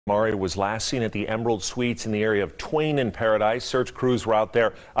Amari was last seen at the Emerald Suites in the area of Twain in Paradise. Search crews were out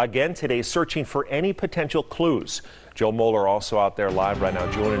there again today searching for any potential clues. Joe Moeller also out there live right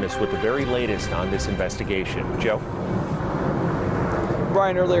now, joining us with the very latest on this investigation. Joe?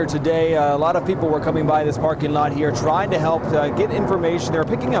 Brian, earlier today, a lot of people were coming by this parking lot here trying to help get information. They were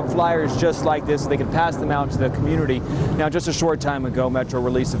picking up flyers just like this so they could pass them out to the community. Now, just a short time ago, Metro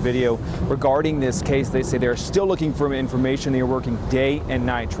released a video regarding this case. They say they're still looking for information. They are working day and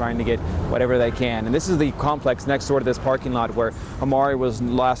night trying to get whatever they can. And this is the complex next door to this parking lot where Amari was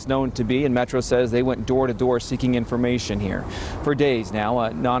last known to be. And Metro says they went door to door seeking information here. For days now, a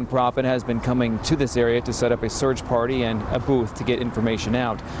nonprofit has been coming to this area to set up a search party and a booth to get information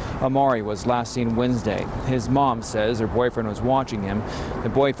out. Amari was last seen Wednesday. His mom says her boyfriend was watching him. The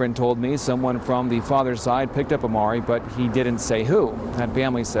boyfriend told me someone from the father's side picked up Amari, but he didn't say who. That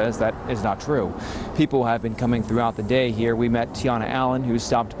family says that is not true. People have been coming throughout the day here. We met Tiana Allen, who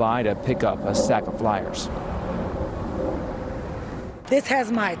stopped by to pick up a stack of flyers. This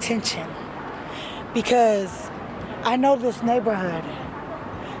has my attention because I know this neighborhood.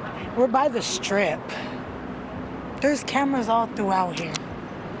 We're by the Strip. There's cameras all throughout here,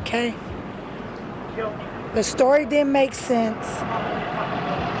 okay? The story didn't make sense.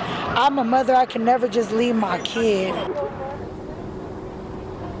 I'm a mother, I can never just leave my kid.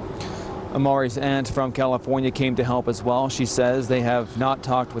 Amari's aunt from California came to help as well. She says they have not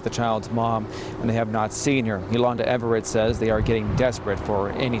talked with the child's mom and they have not seen her. Yolanda Everett says they are getting desperate for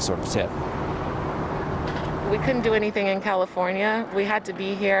any sort of tip. We couldn't do anything in California. We had to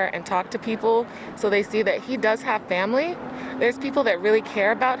be here and talk to people so they see that he does have family. There's people that really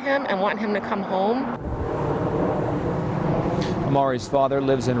care about him and want him to come home. Amari's father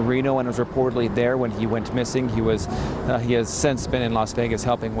lives in Reno and was reportedly there when he went missing. He has since been in Las Vegas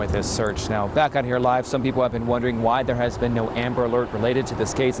helping with this search. Now, back out here live, some people have been wondering why there has been no Amber Alert related to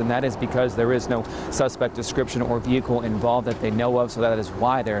this case, and that is because there is no suspect description or vehicle involved that they know of, so that is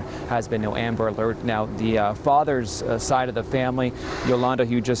why there has been no Amber Alert. Now, the father's side of the family, Yolanda,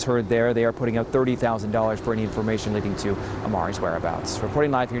 who you just heard there, they are putting out $30,000 for any information leading to Amari's whereabouts.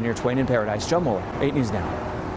 Reporting live here near Twain in Paradise, Joe Moeller, 8 News Now.